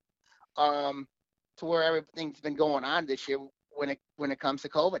program. To where everything's been going on this year when it comes to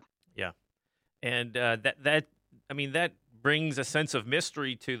COVID. Yeah, and that brings a sense of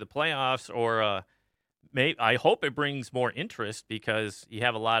mystery to the playoffs, or I hope it brings more interest because you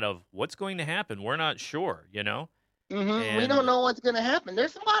have a lot of what's going to happen. We're not sure, Mm-hmm. We don't know what's going to happen.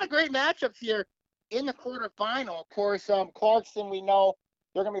 There's a lot of great matchups here in the quarterfinal. Of course, Clarkston, we know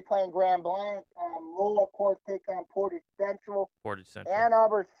they're going to be playing Grand Blanc. Lowell, of course, takes on Portage Central. Ann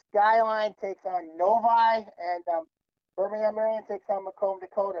Arbor Skyline takes on Novi. And Birmingham Marion takes on Macomb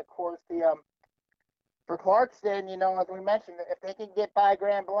Dakota. Of course, for Clarkston, as we mentioned, if they can get by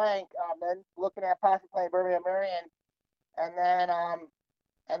Grand Blanc, then looking at possibly playing Birmingham Marion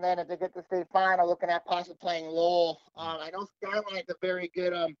And then if they get to the state final, looking at possibly playing Lowell. I know Skyline's a very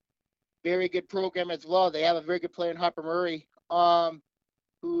good program as well. They have a very good player in Harper Murray,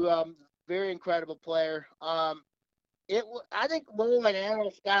 who very incredible player. I think Lowell and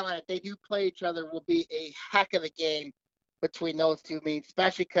Antelope Skyline, if they do play each other, will be a heck of a game between those two meets,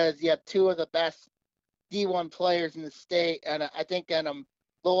 especially because you have two of the best D1 players in the state, and I think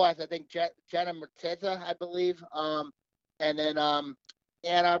Lowell has Jenna Merteza, I believe, and then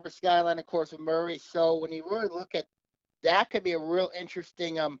Ann Arbor Skyline, of course, with Murray. So when you really look at that, could be a real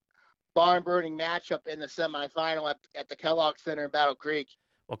interesting barn burning matchup in the semifinal at the Kellogg Center in Battle Creek.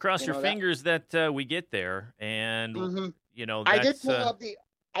 Well, cross your fingers that we get there, and that's,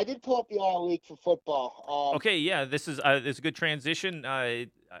 I did pull up the All League for football. Okay, yeah, this is a good transition. I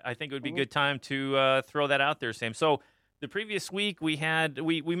think it would be a good time to throw that out there, Sam. So the previous week we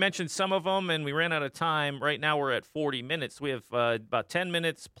mentioned some of them, and we ran out of time. Right now we're at 40 minutes. We have about 10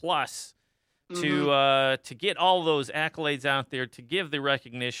 minutes plus to get all those accolades out there, to give the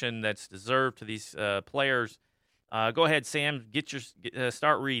recognition that's deserved to these players. Go ahead, Sam.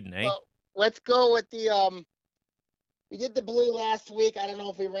 Start reading, eh? Well, let's go with the we did the blue last week. I don't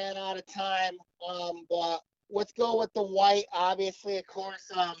know if we ran out of time, but let's go with the white. Obviously, of course,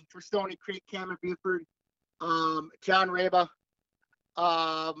 for Stony Creek, Cameron Buford, John Reba,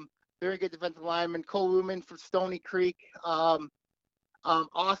 very good defensive lineman. Cole Lumen for Stony Creek, Austin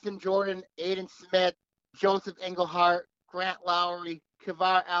Jordan, Aiden Smith, Joseph Englehart, Grant Lowry,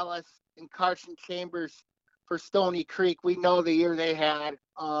 Kavar Ellis, and Carson Chambers for Stony Creek. We know the year they had,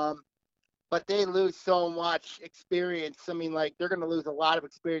 but they lose so much experience. I mean, like, they're going to lose a lot of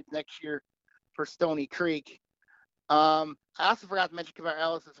experience next year for Stony Creek. I also forgot to mention Kavar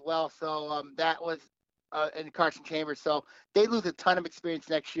Ellis as well. So that was and Carson Chambers. So they lose a ton of experience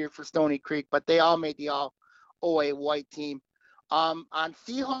next year for Stony Creek, but they all made the all OA white team. On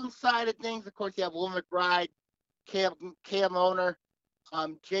Seaholm's side of things, of course, you have Will McBride, Cam Lohner,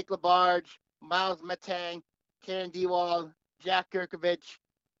 Jake Labarge, Miles Metang, Karen Dewald, Jack Gerkovich,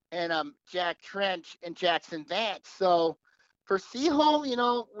 and Jack Trench and Jackson Vance. So for Seaholm,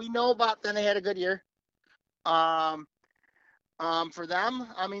 we know about them. They had a good year. For them,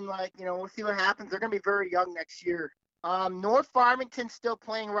 I mean, like, we'll see what happens. They're going to be very young next year. North Farmington's still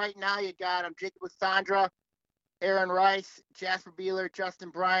playing right now. You got Jacob Lissandra, Aaron Rice, Jasper Beeler, Justin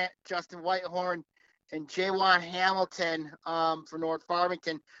Bryant, Justin Whitehorn, and Jaywan Hamilton for North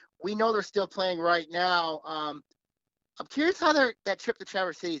Farmington. We know they're still playing right now. I'm curious how that trip to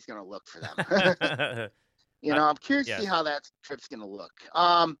Traverse City is going to look for them. I'm curious to see how that trip's going to look.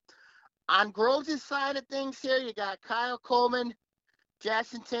 On Groves' side of things here, you got Kyle Coleman,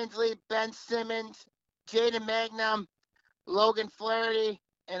 Jackson Tinsley, Ben Simmons, Jaden Magnum, Logan Flaherty,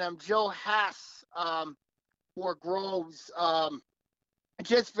 and Joe Hess for Groves.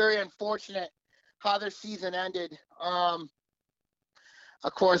 Just very unfortunate how their season ended. Of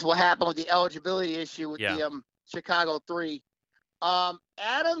course, what happened with the eligibility issue with the Chicago 3.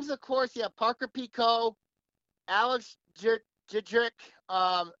 Adams, of course, you have Parker Pico, Alex Jadrick,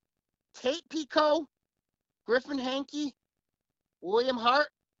 Tate Pico, Griffin Hankey, William Hart,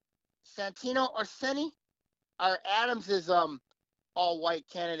 Santino Orsini. Our Adams is all white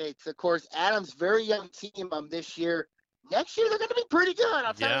candidates. Of course, Adams, very young team this year. Next year they're going to be pretty good.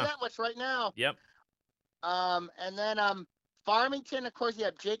 I'll tell you that much right now. Yep. And then Farmington, of course, you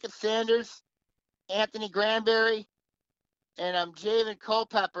have Jacob Sanders, Anthony Granberry, and Javen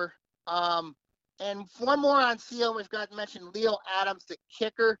Culpepper. And one more on Seal, we've got to mention Leo Adams, the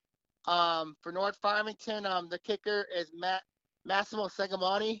kicker. For North Farmington, the kicker is Massimo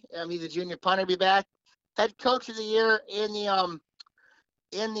Segamoni. He's a junior punter, be back. Head coach of the year in the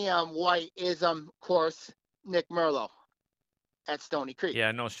white is of course Nick Merlo at Stony Creek.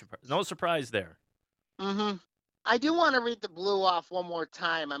 Yeah, no surprise there. I do want to read the blue off one more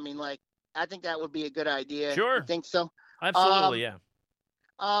time. I mean, like, I think that would be a good idea. Sure. You think so? Absolutely, yeah.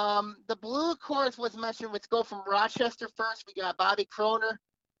 The blue, of course, was mentioned. Let's go from Rochester first. We got Bobby Kroner,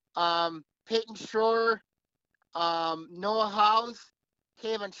 Peyton Schroer, Noah Howes,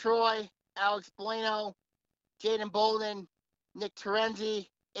 Kevin Troy, Alex Bueno, Jaden Bolden, Nick Terenzi,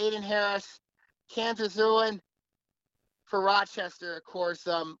 Aiden Harris, Kansas Owen for Rochester, of course.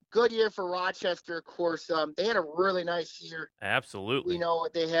 Good year for Rochester, of course. They had a really nice year. Absolutely. We know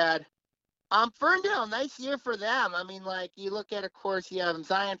what they had. Ferndale, nice year for them. I mean, like, you look at, of course, you have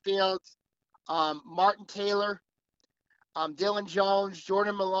Zion Fields, Martin Taylor, Dylan Jones,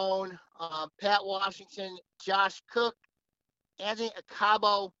 Jordan Malone, Pat Washington, Josh Cook, Anthony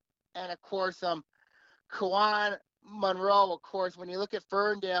Acabo, and, of course, Kawan Monroe. Of course, when you look at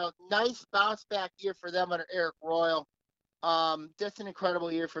Ferndale, nice bounce back year for them under Eric Royal. Just an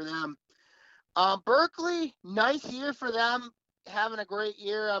incredible year for them. Berkeley, nice year for them, having a great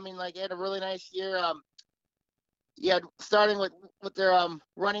year. I mean, like, they had a really nice year. Yeah, starting with their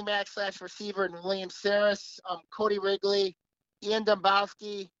running back / receiver and William Saris, Cody Wrigley, Ian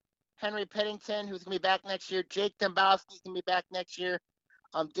Dombowski, Henry Pennington, who's gonna be back next year. Jake Dombowski's gonna be back next year.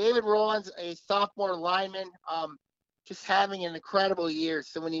 David Rollins, a sophomore lineman, just having an incredible year.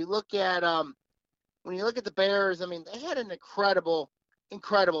 So when you look at the Bears, I mean, they had an incredible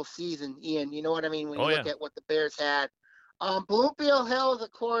season, Ian. You know what I mean? When you look at what the Bears had. Bloomfield Hills,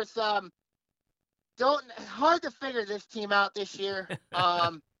 of course, hard to figure this team out this year.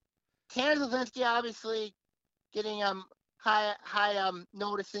 Tanner Zalinski obviously getting high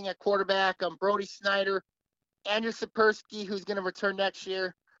noticing at quarterback. Brody Snyder, Andrew Sapersky, who's going to return next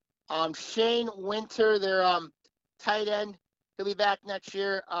year. Shane Winter, their tight end, he'll be back next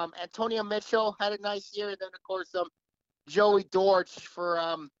year. Antonio Mitchell had a nice year, and then of course Joey Dortch for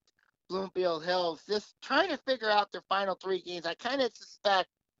Bloomfield Hills. Just trying to figure out their final 3 games. I kind of suspect,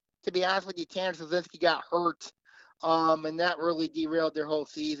 to be honest with you, Tanner Zalinski got hurt, and that really derailed their whole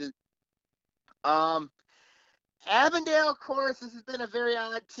season. Avondale, of course, this has been a very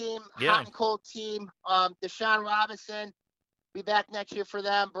odd team, hot and cold team. Deshaun Robinson be back next year for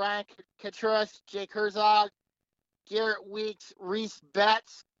them. Brian Katruras, Jake Herzog, Garrett Weeks, Reese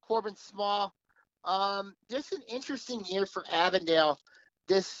Betts, Corbin Small. Just an interesting year for Avondale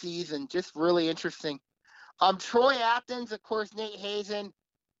this season. Just really interesting. Troy Athens, of course, Nate Hazen,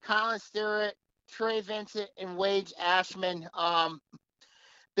 Colin Stewart, Trey Vincent, and Wage Ashman.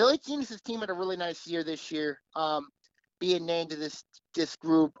 Billy Keenan's team had a really nice year this year, being named to this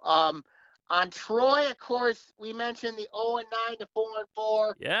group. On Troy, of course, we mentioned the 0-9 to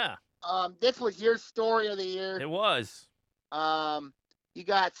 4-4. Yeah. This was your story of the year. It was. You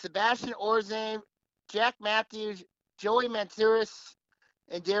got Sebastian Orzane, Jack Matthews, Joey Manturis,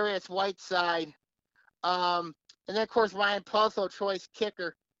 and Darius Whiteside. And then, of course, Ryan Pulso, Troy's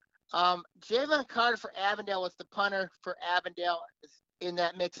kicker. Javon Carter for Avondale was the punter for Avondale in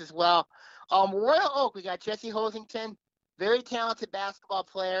that mix as well. Royal Oak, we got Jesse Hosington, very talented basketball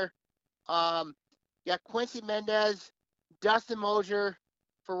player. You got Quincy Mendez, Dustin Mosier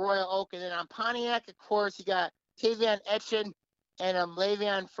for Royal Oak. And then on Pontiac, of course, you got Tavian Etchen and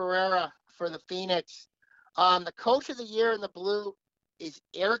Lavion Ferreira for the Phoenix. The coach of the year in the blue is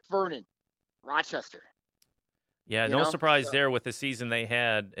Eric Vernon, Rochester. Yeah, no surprise there with the season they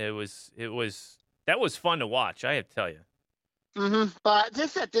had. That was fun to watch, I have to tell you. But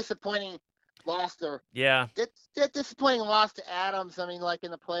just that disappointing loss there. Yeah. That disappointing loss to Adams, I mean, like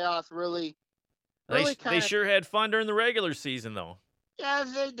in the playoffs, really they sure had fun during the regular season, though.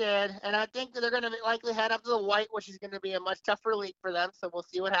 Yes, they did. And I think that they're going to likely head up to the white, which is going to be a much tougher league for them. So we'll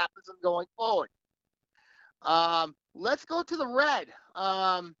see what happens going forward. Let's go to the red.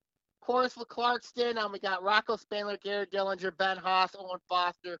 Of course, with Clarkston, we got Rocco Spangler, Garrett Dillinger, Ben Haas, Owen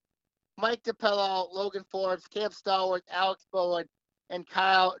Foster, Mike DePello, Logan Forbes, Caleb Stallworth, Alex Bowen, and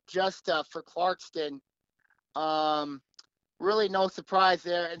Kyle Justa for Clarkston. Really no surprise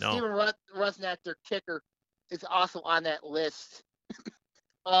there. And Steven Rusnak, their kicker, is also on that list.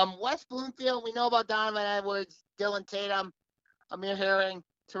 West Bloomfield, we know about Donovan Edwards, Dylan Tatum, Amir Herring,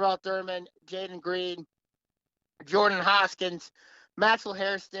 Terrell Thurman, Jaden Green, Jordan Hoskins, Maxwell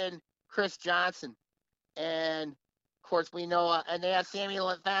Hairston, Chris Johnson. And of course, we know, and they have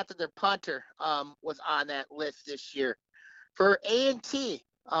Samuel Infanta, their punter, was on that list this year. For A&T,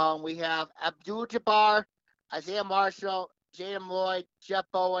 we have Abdul Jabbar, Isaiah Marshall, Jaden Lloyd, Jeff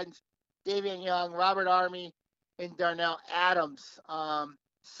Bowens, Davian Young, Robert Army, and Darnell Adams.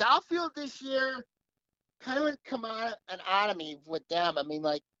 Southfield this year kind of come on an otomy with them. I mean,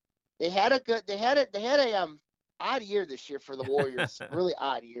 like they had a odd year this year for the Warriors. Really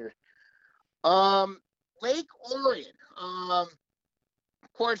odd year. Lake Orion. Of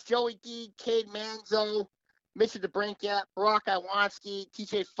course, Joey D, Cade Manzo, Mitchell DeBrincat, Brock Iwanski,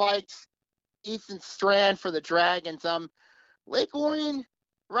 TJ Fikes, Ethan Strand for the Dragons. Lake Orion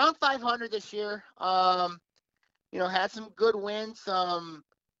around 500 this year. Had some good wins. And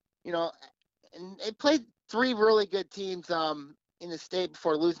they played 3 really good teams in the state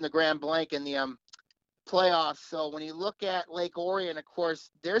before losing to Grand Blanc in the playoffs. So when you look at Lake Orion, of course,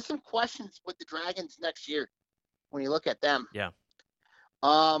 there's some questions with the Dragons next year when you look at them. Yeah.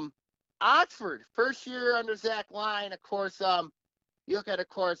 Oxford, first year under Zach Line, of course, you look at, of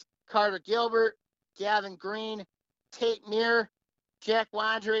course, Carter Gilbert, Gavin Green, Tate Meir, Jack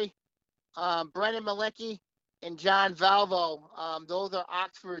Wandry, Brendan Malecki, and John Valvo. Those are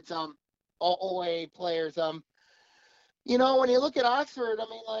Oxford's OA players. When you look at Oxford, I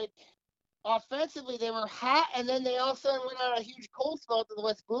mean, like, offensively they were hot, and then they all of a sudden went on a huge cold spell to the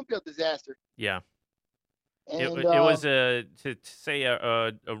West Bloomfield disaster. Yeah. And It was to say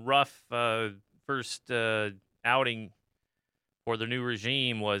a rough first outing for the new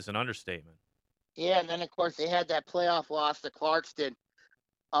regime was an understatement. yeah, and then of course they had that playoff loss to Clarkston.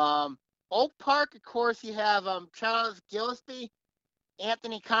 Oak Park, of course, you have Charles Gillespie,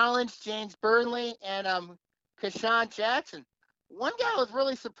 Anthony Collins, James Burnley, and Kashawn Jackson. One guy I was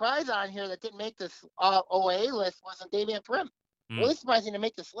really surprised on here that didn't make this OA list was Davian Prim. Really surprising to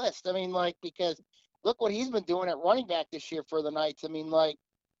make this list. I mean, like, because look what he's been doing at running back this year for the Knights. I mean, like,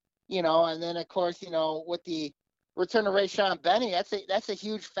 and then of course, with the return of Rayshon Benny, that's a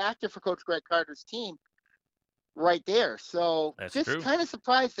huge factor for Coach Greg Carter's team right there. So That's just true. kind of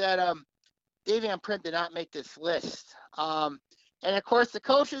surprised that Davian Prim did not make this list. And of course, the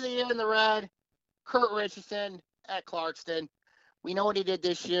coach of the year in the red, Kurt Richardson at Clarkston. We know what he did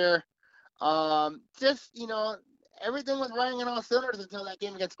this year. Everything was running on all cylinders until that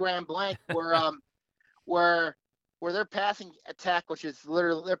game against Grand Blanc, where their passing attack, which is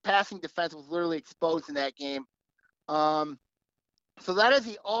literally their passing defense, was literally exposed in that game. So that is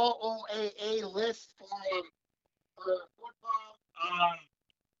the all OAA list for football.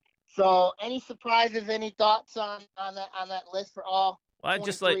 So any surprises, any thoughts on that list for all? Well,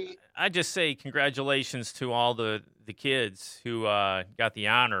 I just say congratulations to all the kids who got the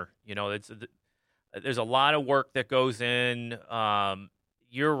honor. There's a lot of work that goes in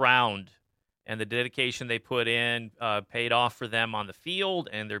year round, and the dedication they put in paid off for them on the field,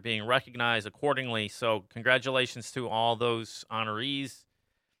 and they're being recognized accordingly. So congratulations to all those honorees.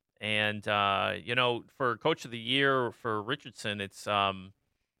 And for Coach of the Year for Richardson, it's I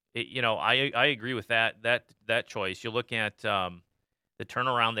agree with that choice. You look at the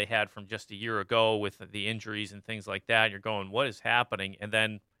turnaround they had from just a year ago with the injuries and things like that. You're going, what is happening? And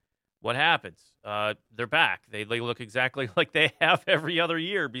then what happens? They're back. They look exactly like they have every other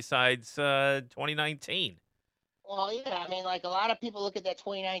year besides 2019. Well, yeah. I mean, like a lot of people look at that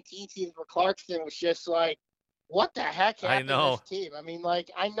 2019 season for Clarkston was just like, what the heck happened to this team? I mean,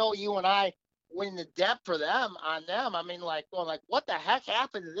 like I know you and I went in the depth for them on them. I mean, like going like, what the heck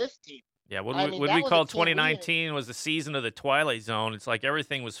happened to this team? Yeah, when we called 2019 was the season of the Twilight Zone. It's like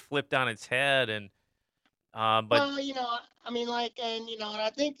everything was flipped on its head, and but well, I mean, like, and I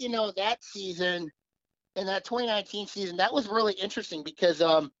think that season, in that 2019 season, that was really interesting because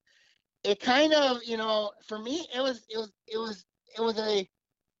it kind of for me it was a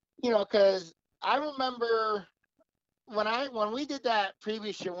because I remember when we did that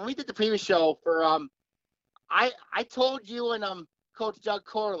previous show when we did the previous show for I told you and Coach Doug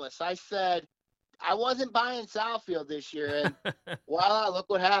Corliss, I said I wasn't buying Southfield this year, and voila, look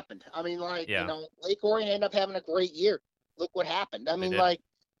what happened. I mean, like, Lake Orion ended up having a great year. Look what happened. I mean, like,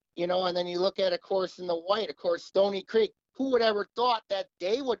 and then you look at, of course, in the white, of course, Stony Creek. Who would ever thought that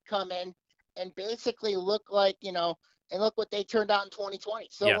they would come in and basically look like, and look what they turned out in 2020.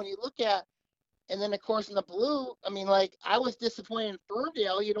 So when you look at, and then, of course, in the blue, I mean, like, I was disappointed in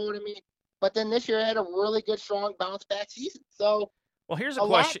Ferndale, you know what I mean? But then this year I had a really good, strong bounce back season. So, well, here's a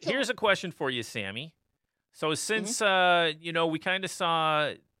question. Here's a question for you, Sammy. So since we kind of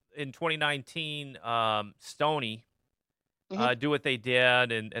saw in 2019 Stony do what they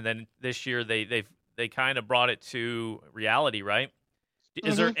did, and then this year they kind of brought it to reality, right?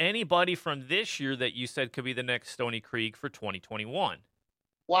 Is there anybody from this year that you said could be the next Stony Creek for 2021?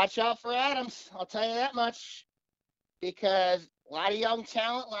 Watch out for Adams. I'll tell you that much, because a lot of young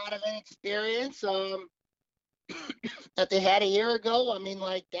talent, a lot of inexperience. That they had a year ago. I mean,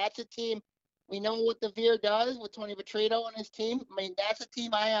 like, that's a team. We know what the Veer does with Tony Vitrito and his team. I mean, that's a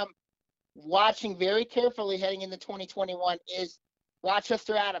team I am watching very carefully heading into 2021 is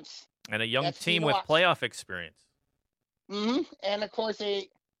Rochester Adams. And a young team with playoff experience. And, of course,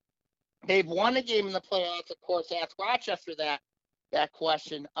 they've won a game in the playoffs. Of course, ask Rochester that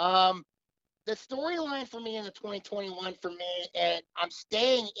question. The storyline for me in the 2021 for me, and I'm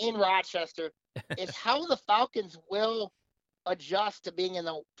staying in Rochester, is how the Falcons will adjust to being in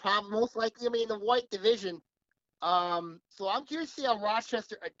the most likely in the white division. So I'm curious to see how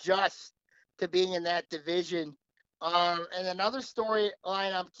Rochester adjusts to being in that division. And another storyline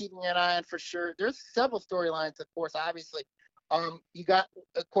I'm keeping an eye on for sure. There's several storylines, of course, obviously. You got,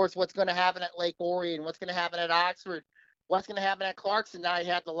 of course, what's going to happen at Lake Orion, what's going to happen at Oxford, what's going to happen at Clarkston. Now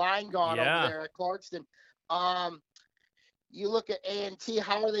you have the line gone over there at Clarkston. You look at A&T,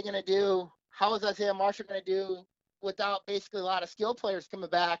 how are they going to do? How is Isaiah Marshall going to do without basically a lot of skill players coming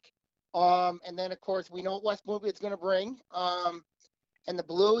back? And then, of course, we know what West Bloomfield's going to bring. And the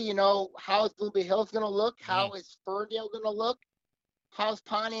blue, how is Blue Bay Hills going to look? How is Ferndale going to look? How's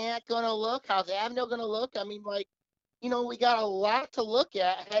Pontiac going to look? How's Avondale going to look? I mean, like, we got a lot to look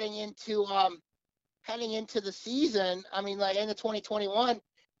at heading into the season. I mean, like into 2021,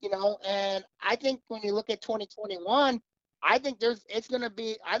 and I think when you look at 2021, I think it's going to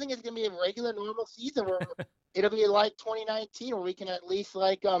be a regular normal season where it'll be like 2019 where we can at least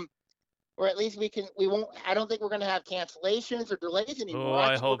or at least we won't, I don't think we're going to have cancellations or delays anymore.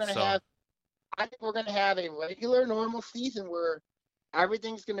 I hope so. I think we're going to have a regular normal season where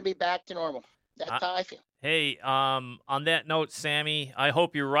everything's going to be back to normal. That's how I feel. Hey, on that note, Sammy, I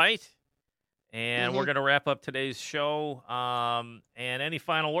hope you're right. And we're going to wrap up today's show. And any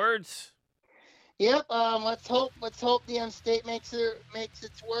final words? Yep. Let's hope the state makes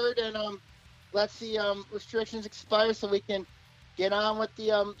its word, and let's see restrictions expire so we can get on with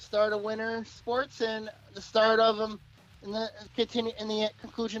the start of winter sports and the start of in the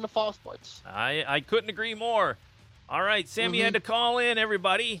conclusion of fall sports. I couldn't agree more. All right, Sammy had to call in,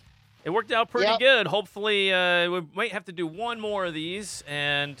 everybody. It worked out pretty good. Hopefully, we might have to do one more of these,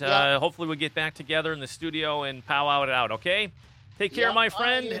 and hopefully we'll get back together in the studio and powwow it out, okay? Take care, my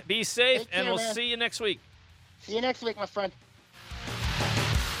friend. Be safe, and we'll see you next week. See you next week, my friend.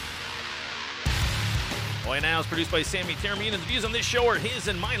 OA Now is produced by Sammy Taramina. The views on this show are his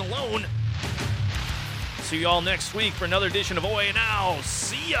and mine alone. See you all next week for another edition of OA Now.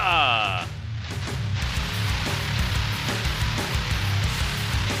 See ya!